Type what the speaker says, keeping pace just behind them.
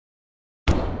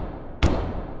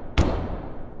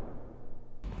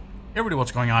Hey everybody,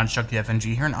 what's going on? Chuck the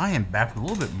FNG here, and I am back with a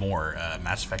little bit more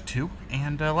Mass Effect 2.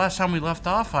 And last time we left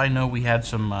off, I know we had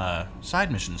some side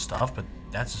mission stuff, but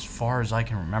that's as far as I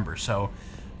can remember. So,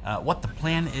 what the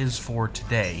plan is for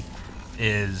today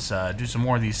is do some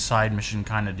more of these side mission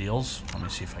kind of deals. Let me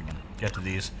see if I can get to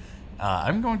these.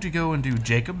 I'm going to go and do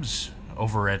Jacob's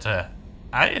over at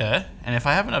AEIA, and if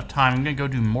I have enough time, I'm going to go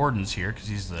do Morden's here, because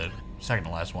he's the second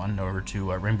to last one, over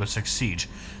to Rainbow Six Siege.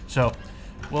 So,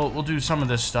 we'll do some of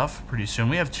this stuff pretty soon.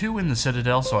 We have 2 in the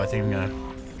Citadel, so I think I'm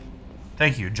gonna...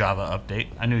 Thank you, Java update.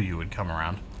 I knew you would come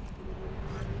around.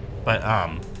 But,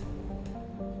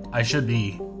 I should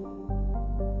be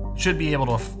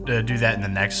able to do that in the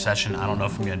next session. I don't know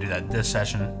if I'm gonna do that this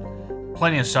session.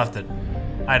 Plenty of stuff that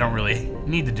I don't really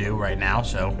need to do right now,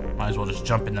 so might as well just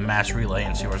jump in the mass relay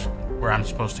and see where I'm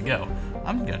supposed to go.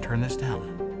 I'm gonna turn this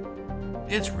down.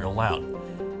 It's real loud.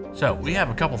 So, we have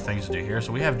a couple things to do here.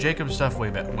 So, we have Jacob's stuff way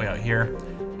out here.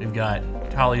 We've got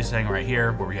Tali's thing right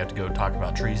here, where we have to go talk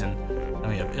about treason. Then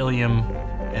we have Ilium,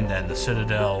 and then the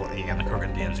Citadel, and the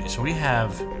Krogan DMZ. So, we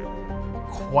have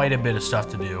quite a bit of stuff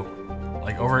to do.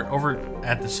 Like, over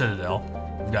at the Citadel,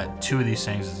 we've got 2 of these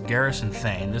things. It's Garrus and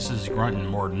Thane. This is Grunt and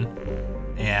Morden.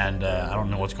 And, I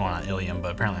don't know what's going on at Ilium,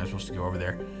 but apparently I'm supposed to go over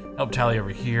there. Help Tali over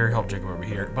here, help Jacob over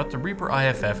here. But the Reaper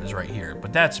IFF is right here.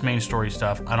 But that's main story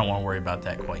stuff. I don't want to worry about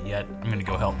that quite yet. I'm going to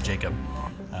go help Jacob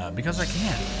because I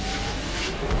can.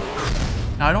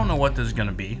 Now, I don't know what this is going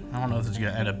to be. I don't know if this is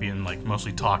going to end up being, like,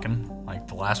 mostly talking, like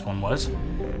the last one was.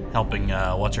 Helping,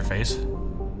 what's-her-face.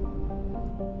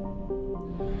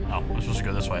 Oh, I'm supposed to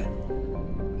go this way.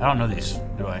 I don't know these,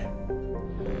 do I?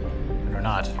 Or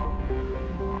not.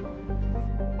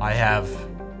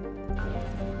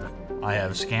 I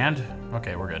have scanned.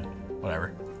 Okay, we're good.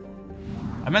 Whatever.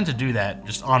 I meant to do that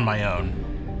just on my own,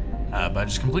 but I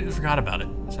just completely forgot about it.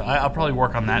 So I'll probably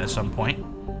work on that at some point.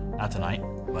 Not tonight,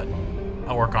 but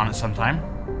I'll work on it sometime.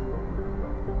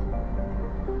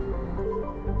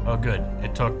 Oh, good.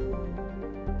 It took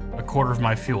a quarter of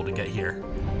my fuel to get here.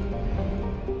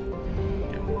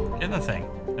 Get in the thing.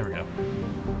 There we go.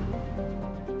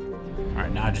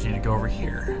 Alright, now I just need to go over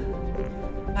here.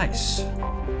 Nice.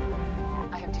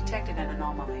 Detected an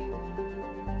anomaly.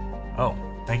 Oh,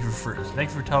 thank you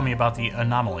for telling me about the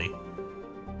anomaly.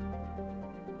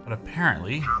 But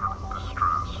apparently,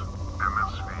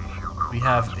 we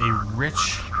have a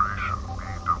rich.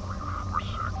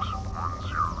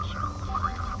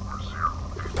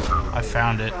 I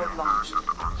found it.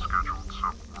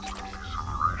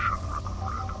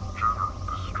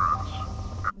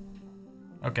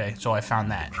 Okay, so I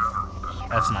found that.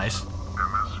 That's nice.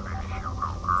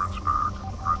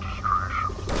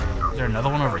 Is there another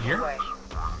one over here?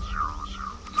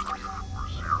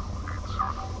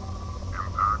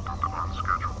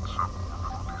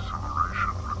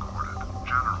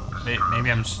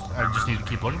 Maybe I just need to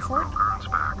keep looking for it?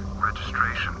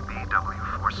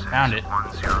 Found it.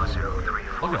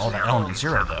 Look at all that element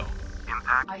 0 though.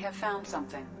 I have found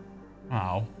something.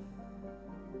 Oh.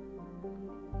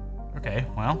 Okay,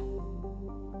 well.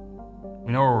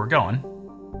 We know where we're going.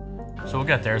 So we'll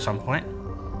get there at some point.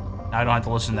 Now I don't have to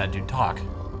listen to that dude talk.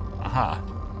 Aha.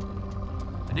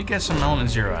 I did get some element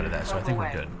 0 out of that, so I think we're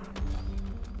good.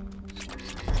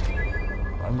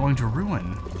 I'm going to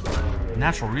ruin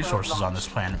natural resources on this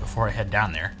planet before I head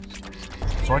down there.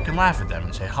 So I can laugh at them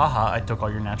and say, haha, I took all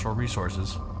your natural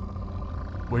resources.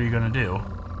 What are you gonna do?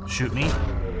 Shoot me?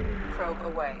 Probe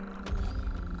away.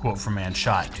 Quote from Man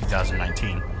Shot,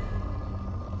 2019.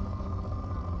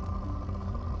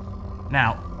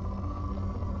 Now,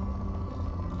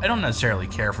 I don't necessarily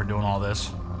care for doing all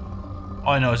this.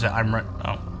 All I know is that I'm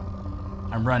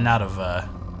running out of,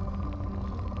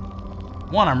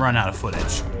 one, I'm running out of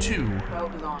footage. 2,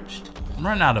 I'm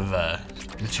running out of,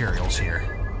 materials here.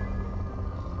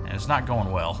 And it's not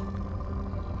going well.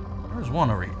 There's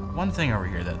one thing over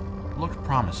here that looked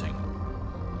promising.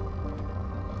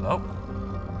 Oh.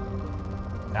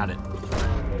 Found it.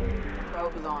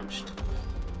 Probe launched.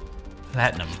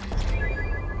 Platinum.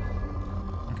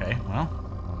 Okay, well.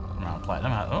 I'm out of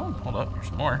platinum. Oh, hold up. Here's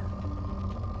some more.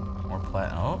 More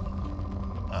platinum. Oh.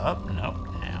 Up. Nope.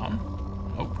 Down.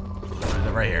 Nope.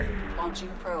 Right here. Launching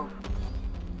probe.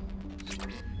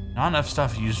 Not enough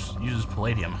stuff uses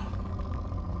palladium.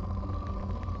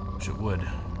 Wish it would.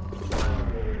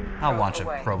 I'll launch a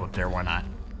probe up there. Why not?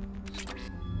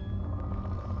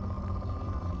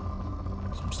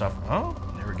 Some stuff. Oh,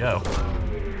 there we go.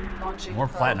 Launching More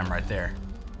platinum right there.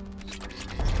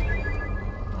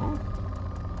 Ooh.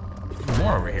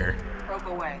 More over here. Probe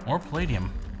away. More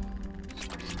palladium.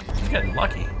 I'm getting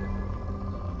lucky.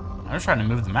 I'm just trying to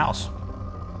move the mouse.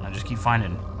 I just keep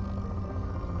finding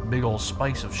big old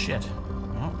spikes of shit.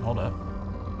 Oh, hold up.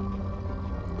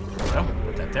 So,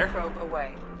 put that there. Probe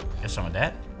away. Get some of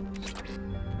that.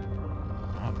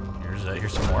 Oh,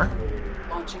 here's some more.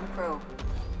 Launching probe.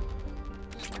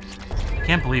 I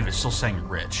can't believe it's still saying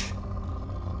rich.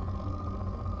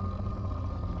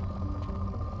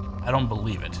 I don't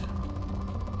believe it.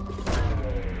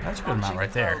 That's a good amount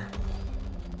right there.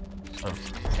 Of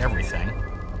everything.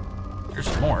 Here's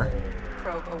some more.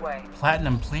 Probe away.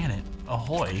 Platinum Planet.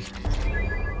 Ahoy.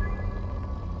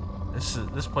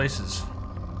 This place is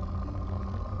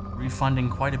refunding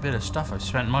quite a bit of stuff I've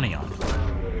spent money on.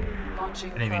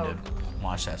 Launching I didn't mean probe. to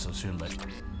launch that so soon, but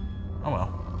oh well.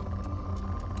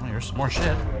 Oh, here's some more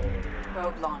shit.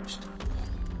 Probe launched.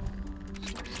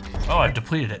 Oh, I've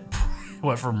depleted it.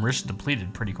 Went from rich to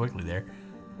depleted pretty quickly there.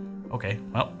 Okay,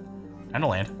 well, time to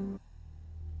land.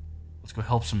 Let's go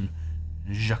help some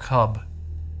Jacob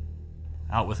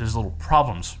out with his little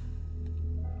problems.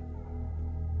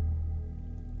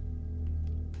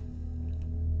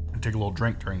 Take a little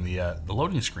drink during the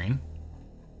loading screen.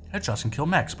 Headshots can kill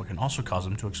mechs, but can also cause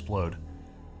them to explode.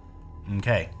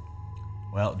 Okay.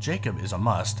 Well, Jacob is a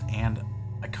must, and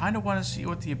I kind of want to see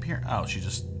what the appearance... Oh, she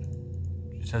just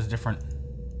has different...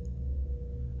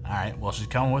 Alright, well, she's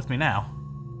coming with me now.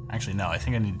 Actually, no, I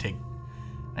think I need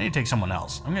to take someone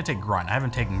else. I'm going to take Grunt. I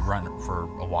haven't taken Grunt for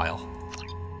a while.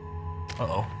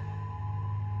 Uh-oh.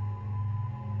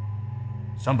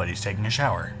 Somebody's taking a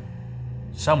shower.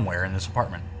 Somewhere in this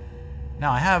apartment.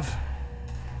 Now, I have...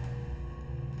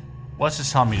 What's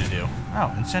this telling me to do?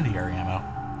 Oh, incendiary ammo.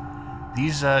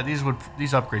 These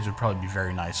upgrades would probably be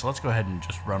very nice. So let's go ahead and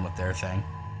just run with their thing.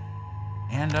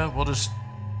 And we'll just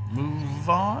move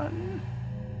on.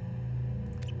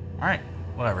 Alright,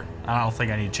 whatever. I don't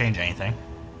think I need to change anything.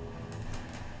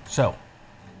 So.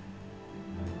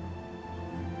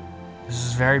 This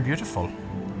is very beautiful.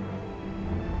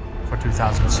 For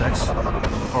 2006.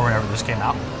 Or whenever this came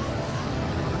out.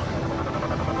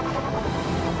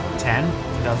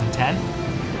 2010?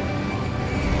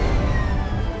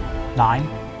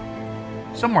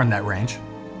 9? Somewhere in that range.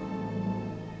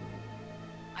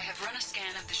 I have run a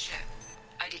scan of the ship.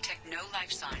 I detect no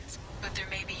life signs, but there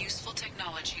may be useful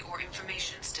technology or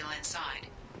information still inside.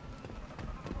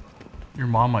 Your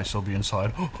mom might still be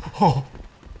inside.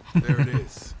 There it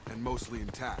is, and mostly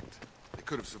intact. It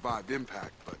could have survived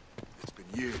impact, but it's been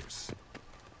years.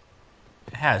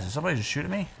 It has. Did somebody just shoot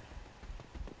at me?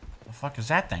 The fuck is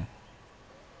that thing?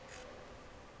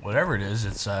 Whatever it is,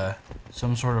 it's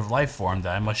some sort of life form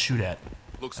that I must shoot at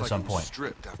Looks like some it was point.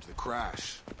 stripped after the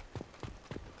crash.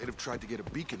 They'd have tried to get a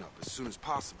beacon up as soon as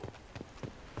possible.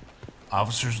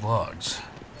 Officer's logs.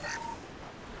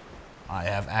 I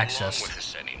have access. Along with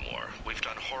this anymore. We've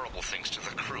done horrible things to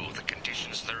the crew. The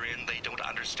conditions they're in, they don't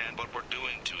understand what we're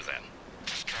doing to them.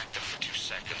 Distract them for 2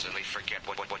 seconds and they forget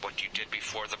what you did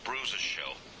before the bruises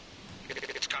show.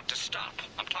 It's got to stop.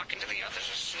 I'm talking to the others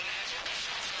as soon as...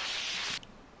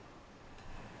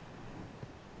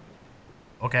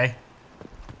 Okay.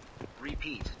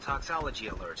 Repeat, toxology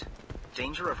alert.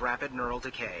 Danger of rapid neural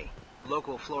decay.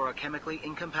 Local flora chemically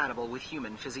incompatible with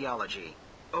human physiology.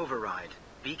 Override.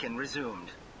 Beacon resumed.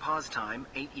 Pause time,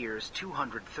 8 years,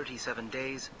 237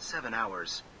 days, 7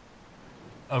 hours.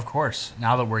 Of course,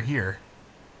 now that we're here,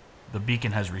 the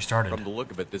beacon has restarted. From the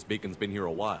look of it, this beacon's been here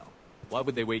a while. Why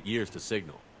would they wait years to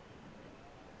signal?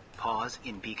 Pause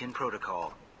in beacon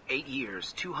protocol. 8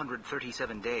 years,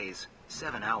 237 days,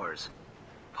 7 hours.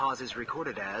 Pause is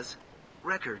recorded as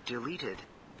record deleted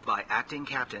by acting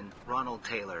captain Ronald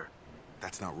Taylor.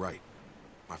 That's not right.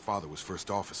 My father was first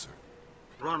officer.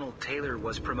 Ronald Taylor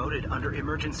was promoted under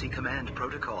emergency command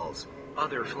protocols.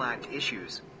 Other flagged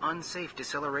issues: unsafe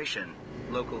deceleration,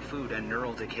 local food and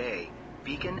neural decay,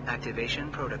 beacon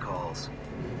activation protocols.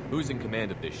 Who's in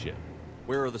command of this ship?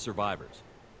 Where are the survivors?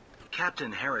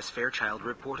 Captain Harris Fairchild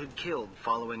reported killed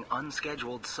following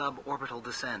unscheduled suborbital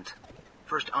descent.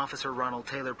 First Officer Ronald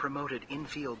Taylor promoted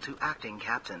in-field to acting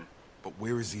captain. But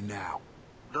where is he now?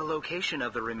 The location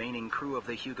of the remaining crew of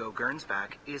the Hugo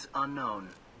Gernsback is unknown.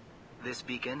 This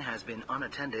beacon has been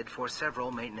unattended for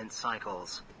several maintenance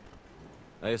cycles.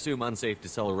 I assume unsafe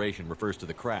deceleration refers to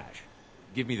the crash.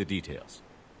 Give me the details.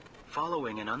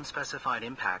 Following an unspecified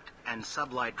impact and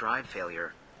sublight drive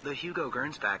failure, the Hugo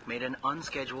Gernsback made an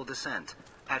unscheduled descent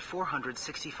at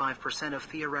 465% of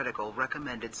theoretical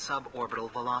recommended suborbital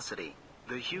velocity.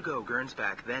 The Hugo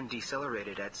Gernsback then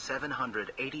decelerated at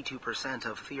 782%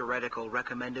 of theoretical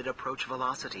recommended approach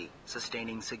velocity,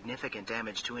 sustaining significant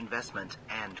damage to investment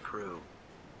and crew.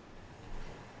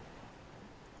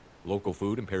 Local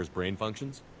food impairs brain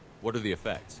functions? What are the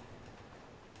effects?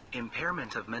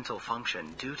 Impairment of mental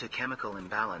function due to chemical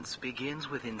imbalance begins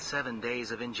within 7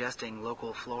 days of ingesting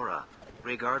local flora,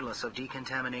 regardless of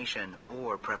decontamination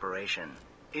or preparation.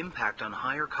 Impact on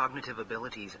higher cognitive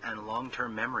abilities and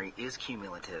long-term memory is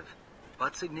cumulative,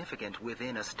 but significant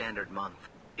within a standard month.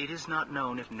 It is not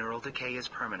known if neural decay is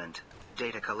permanent.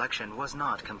 Data collection was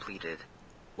not completed.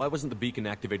 Why wasn't the beacon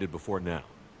activated before now?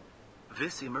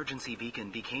 This emergency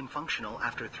beacon became functional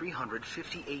after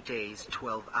 358 days,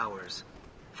 12 hours,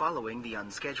 following the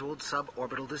unscheduled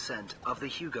suborbital descent of the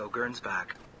Hugo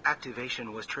Gernsback.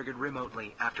 Activation was triggered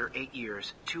remotely after 8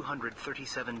 years,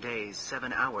 237 days,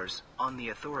 7 hours, on the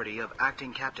authority of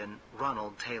Acting Captain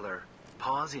Ronald Taylor.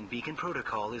 Pause in beacon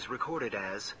protocol is recorded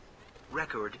as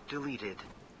record deleted.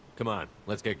 Come on,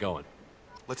 let's get going.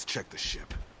 Let's check the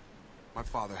ship. My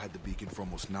father had the beacon for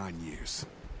almost 9 years.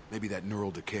 Maybe that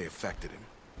neural decay affected him.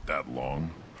 That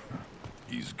long?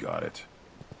 He's got it.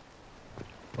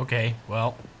 Okay,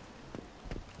 well,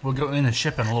 we'll go in the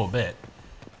ship in a little bit.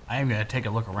 I am going to take a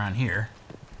look around here,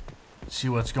 see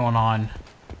what's going on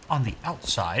the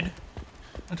outside,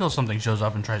 until something shows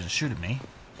up and tries to shoot at me.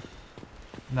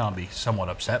 Then I'll be somewhat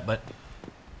upset, but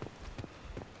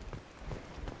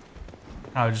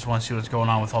I just want to see what's going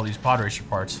on with all these pod racer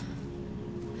parts.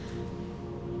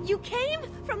 You came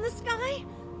from the sky?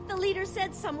 The leader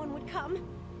said someone would come.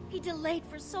 He delayed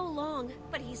for so long,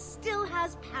 but he still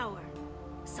has power.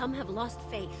 Some have lost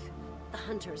faith. The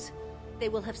hunters. They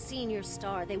will have seen your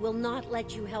star. They will not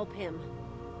let you help him.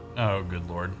 Oh, good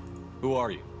lord. Who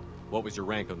are you? What was your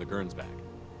rank on the Gernsback?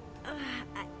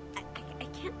 I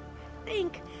can't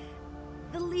think.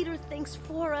 The leader thinks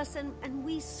for us and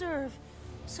we serve.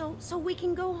 So we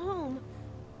can go home.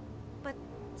 But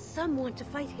some want to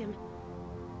fight him.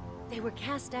 They were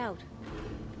cast out.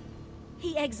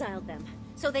 He exiled them.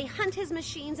 So they hunt his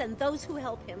machines and those who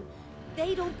help him.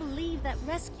 They don't believe that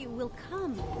rescue will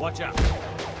come. Watch out!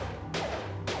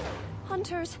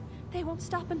 Hunters, they won't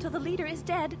stop until the leader is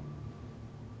dead.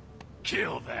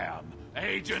 Kill them!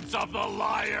 Agents of the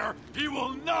liar! He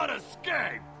will not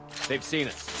escape! They've seen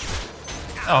us.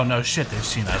 Oh, no shit, they've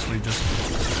seen us. We've just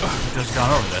gone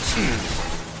over this.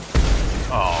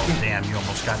 Oh, damn, you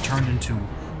almost got turned into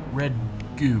red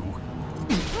goo.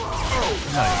 No,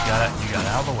 you got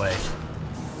out of the way.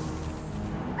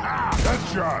 That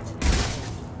shot!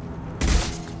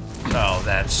 Oh,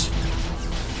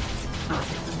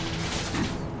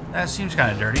 that seems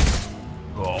kind of dirty.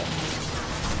 Cool.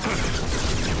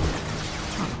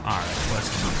 Alright, let's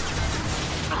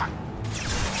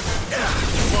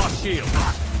Lost shield.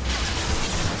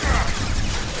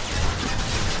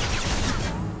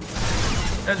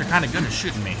 You guys are kind of good at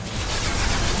shooting me.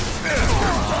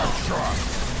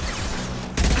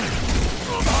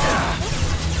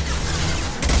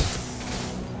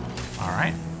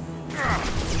 Alright.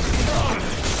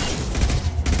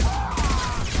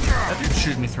 That dude's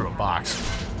shooting me through a box.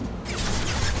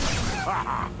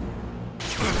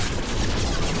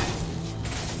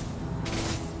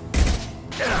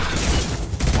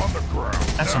 On the ground.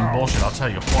 That's some bullshit, I'll tell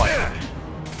you what.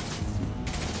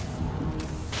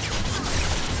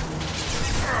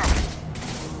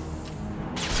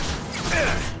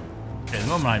 Okay, the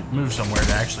moment I move somewhere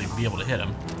to actually be able to hit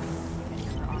him.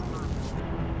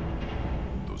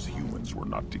 Those humans were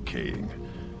not decaying.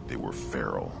 They were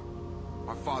feral.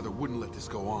 My father wouldn't let this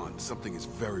go on. Something is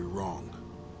very wrong.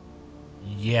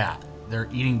 Yeah, they're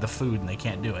eating the food and they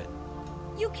can't do it.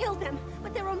 You killed them,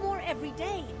 but there are more every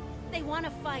day. They want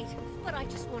to fight, but I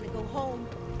just want to go home.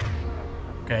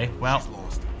 Okay, well, She's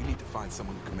lost. We need to find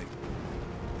someone who can make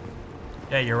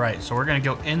it. yeah, you're right. So we're gonna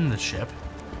go in the ship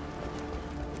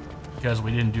because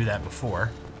we didn't do that before.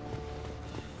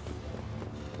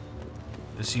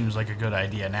 This seems like a good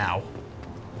idea now.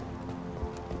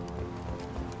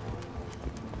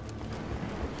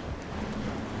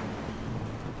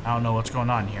 I don't know what's going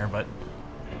on here, but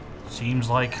seems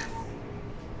like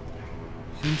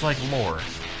lore.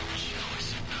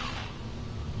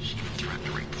 She even threatened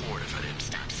to report if I didn't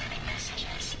stop sending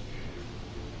messages.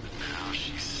 But now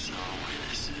she's so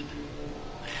innocent.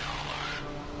 They all are.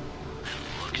 That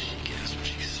look she gives when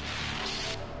she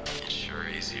smiles. It's sure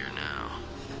easier now.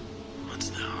 What's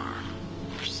the harm?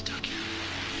 We're stuck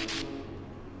here.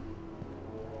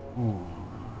 Ooh.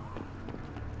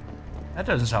 That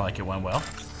doesn't sound like it went well.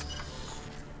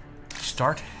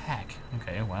 Start hack.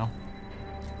 Okay, well.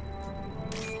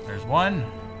 There's one.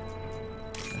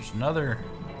 There's another.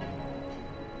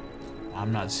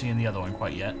 I'm not seeing the other one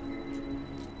quite yet.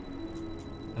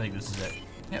 I think this is it.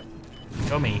 Yep.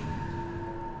 Go me.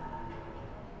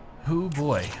 Oh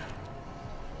boy.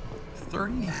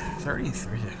 30,000.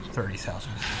 3,000.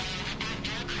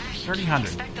 3,000.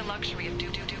 Expect the luxury of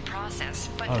do process,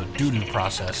 but Oh, this doo-doo is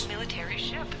process. a military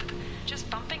ship. Just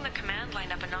bumping the command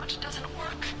line up a notch doesn't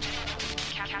work.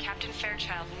 Captain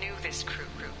Fairchild knew this crew.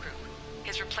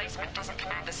 His replacement doesn't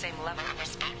command the same level of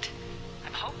respect.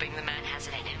 I'm hoping the man has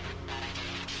it in him.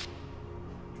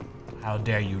 How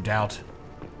dare you doubt?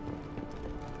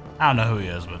 I don't know who he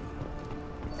is, but...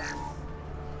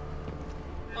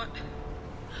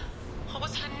 What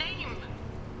was her name?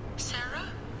 Sarah?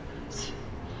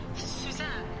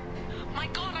 Suzanne? My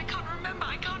God, I can't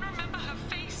remember her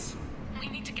face. We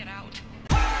need to get out.